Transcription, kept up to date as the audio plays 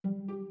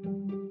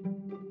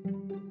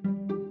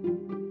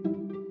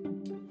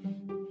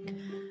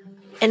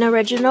An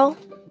original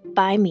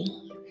by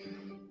me.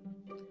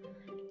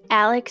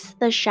 Alex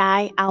the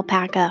Shy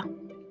Alpaca.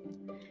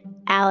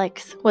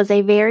 Alex was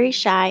a very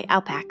shy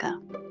alpaca.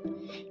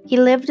 He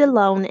lived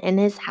alone in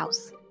his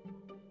house.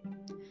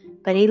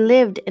 But he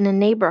lived in a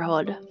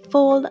neighborhood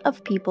full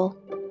of people.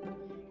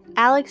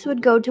 Alex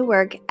would go to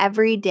work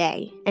every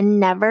day and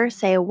never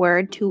say a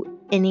word to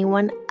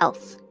anyone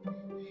else.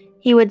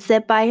 He would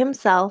sit by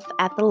himself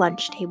at the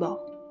lunch table.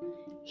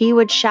 He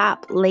would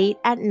shop late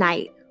at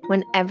night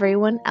when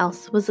everyone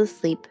else was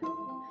asleep.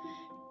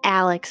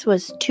 Alex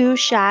was too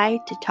shy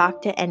to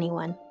talk to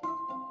anyone.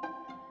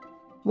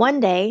 One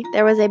day,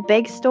 there was a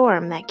big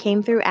storm that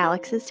came through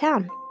Alex's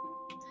town.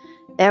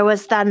 There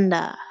was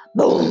thunder.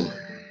 Boom!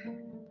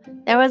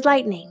 There was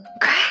lightning.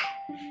 Crash!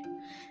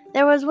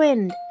 There was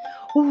wind.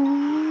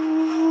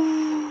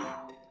 Ooh!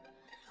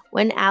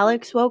 When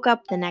Alex woke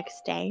up the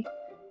next day,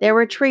 there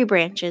were tree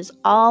branches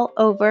all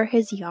over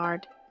his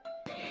yard.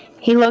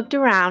 He looked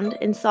around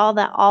and saw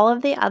that all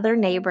of the other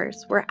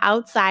neighbors were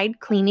outside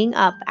cleaning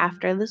up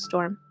after the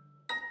storm.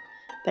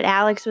 But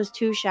Alex was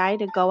too shy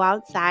to go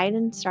outside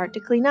and start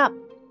to clean up.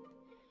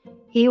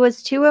 He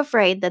was too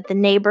afraid that the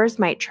neighbors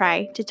might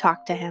try to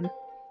talk to him.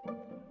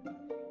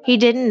 He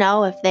didn't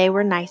know if they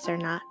were nice or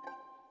not.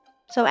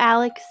 So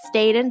Alex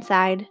stayed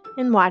inside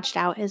and watched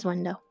out his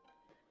window.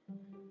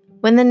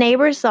 When the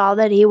neighbors saw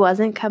that he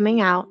wasn't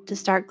coming out to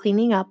start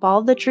cleaning up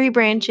all the tree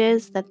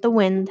branches that the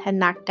wind had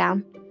knocked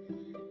down,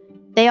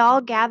 they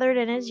all gathered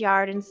in his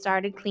yard and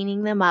started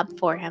cleaning them up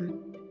for him.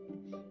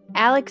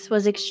 Alex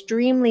was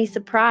extremely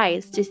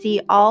surprised to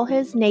see all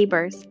his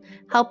neighbors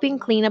helping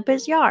clean up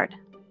his yard.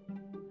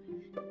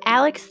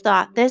 Alex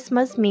thought this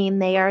must mean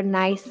they are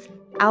nice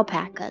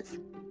alpacas.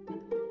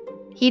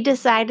 He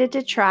decided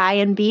to try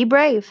and be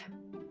brave.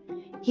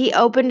 He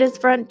opened his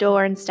front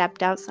door and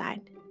stepped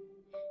outside.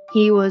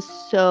 He was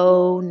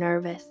so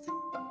nervous.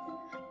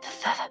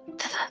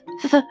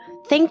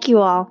 Thank you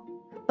all.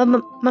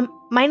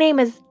 My name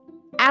is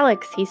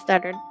Alex, he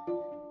stuttered.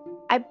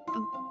 I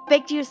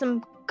baked you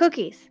some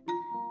cookies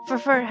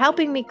for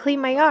helping me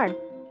clean my yard.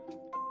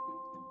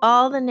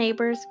 All the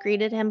neighbors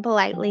greeted him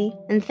politely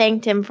and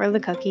thanked him for the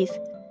cookies.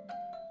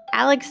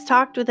 Alex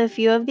talked with a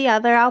few of the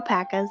other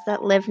alpacas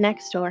that lived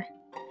next door.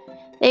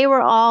 They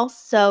were all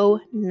so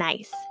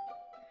nice.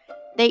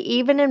 They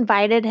even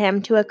invited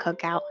him to a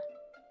cookout.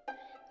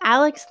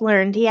 Alex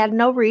learned he had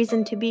no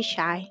reason to be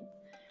shy.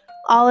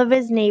 All of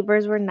his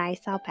neighbors were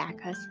nice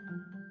alpacas.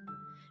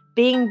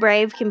 Being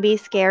brave can be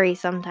scary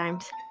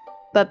sometimes,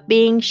 but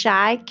being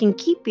shy can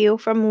keep you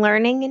from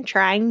learning and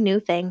trying new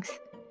things.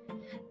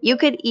 You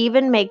could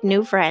even make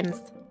new friends,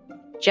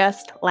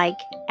 just like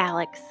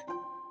Alex.